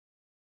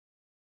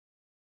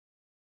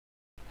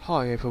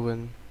Hi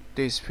everyone,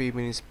 this is 3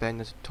 minutes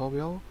blender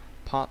tutorial,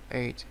 part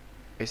 8,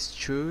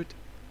 extrude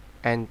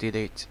and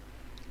delete.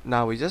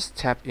 Now we just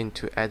tap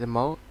into edit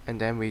mode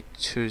and then we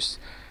choose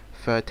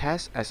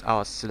vertex as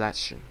our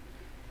selection.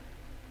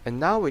 And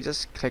now we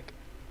just click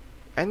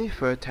any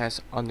vertex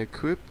on the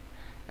cube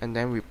and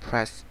then we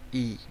press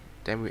E,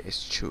 then we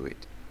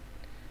extrude.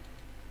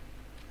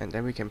 And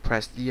then we can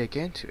press E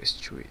again to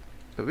extrude.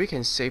 But we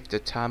can save the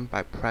time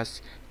by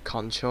press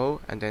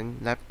Ctrl and then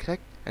left click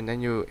and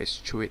then you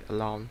extrude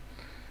along.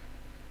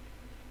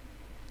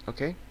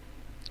 Okay,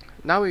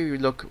 now we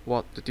look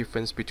what the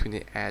difference between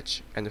the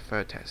edge and the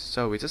vertex.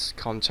 So we just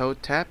Ctrl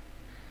tab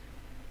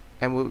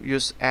and we'll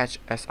use edge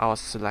as our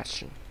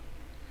selection.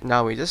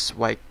 Now we just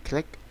right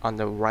click on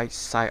the right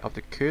side of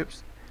the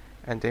cubes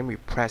and then we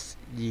press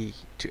E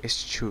to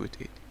extrude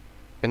it.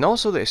 And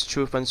also the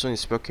extrude function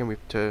is working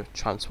with the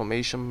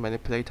transformation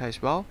manipulator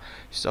as well.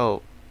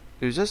 So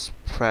you just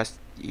press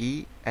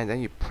E and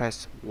then you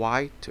press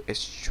Y to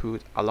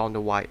extrude along the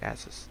Y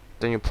axis.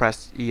 Then you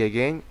press E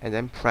again and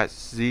then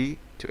press Z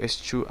to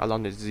extrude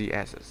along the Z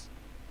axis.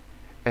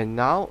 And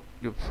now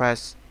you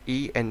press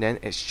E and then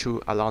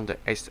extrude along the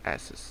X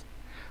axis.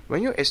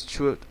 When you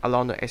extrude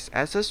along the X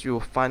axis, you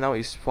will find out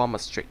it forms a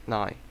straight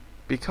line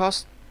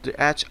because the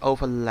edge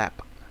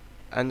overlap,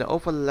 and the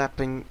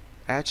overlapping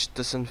edge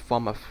doesn't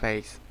form a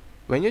face.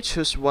 When you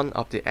choose one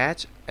of the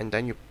edge and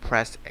then you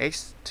press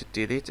X to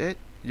delete it,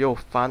 you'll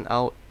find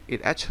out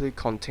it actually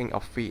contains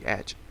a free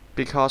edge,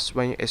 because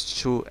when you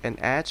extrude an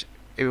edge,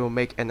 it will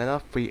make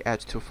another free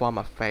edge to form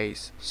a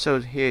face.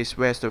 So here is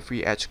where the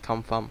free edge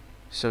come from.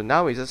 So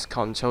now we just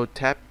Ctrl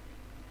tab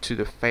to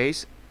the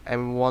face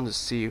and we want to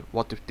see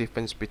what the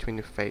difference between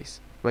the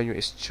face when you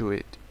extrude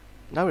it.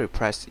 Now we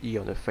press E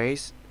on the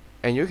face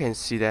and you can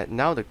see that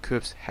now the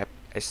cubes have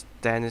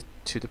extended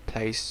to the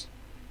place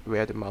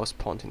where the mouse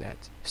pointing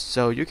at.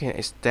 So you can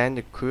extend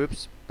the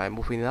cubes by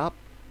moving it up,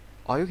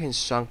 or you can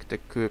shrink the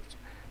cubes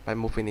by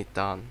moving it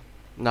down.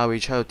 Now we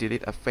try to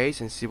delete a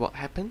face and see what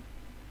happened.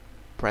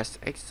 Press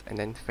X and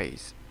then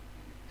face,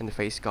 and the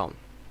face gone.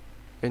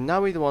 And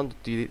now we want to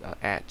delete an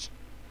edge.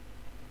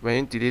 When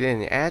you delete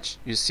an edge,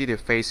 you see the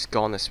face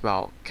gone as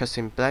well, because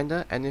in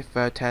Blender, any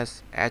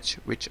vertex edge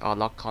which are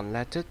not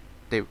connected,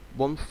 they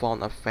won't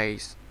form a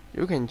face.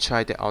 You can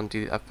try that on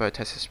delete a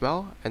vertex as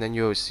well, and then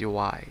you will see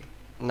why.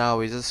 Now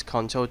we just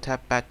Ctrl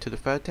tab back to the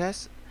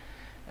vertex,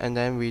 and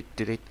then we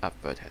delete a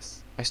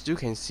vertex. As you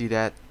can see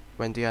that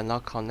when they are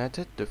not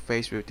connected, the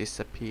face will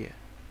disappear.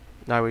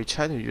 Now we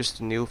try to use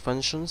the new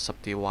function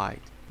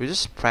subdivide. We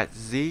just press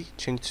Z,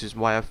 change to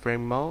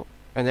wireframe mode,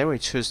 and then we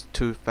choose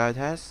two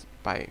vertices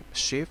by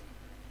shift,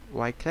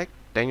 right click,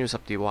 then you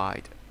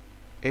subdivide.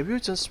 If you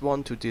just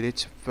want to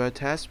delete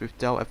vertex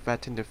without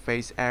affecting the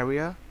face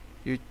area,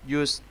 you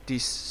use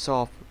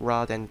dissolve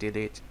rather than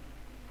delete.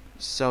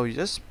 So you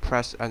just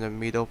press on the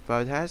middle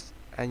vertex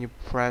and you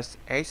press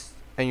X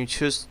and you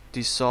choose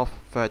dissolve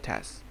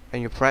vertex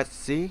and you press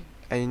Z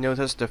and you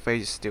notice the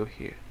face is still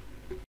here.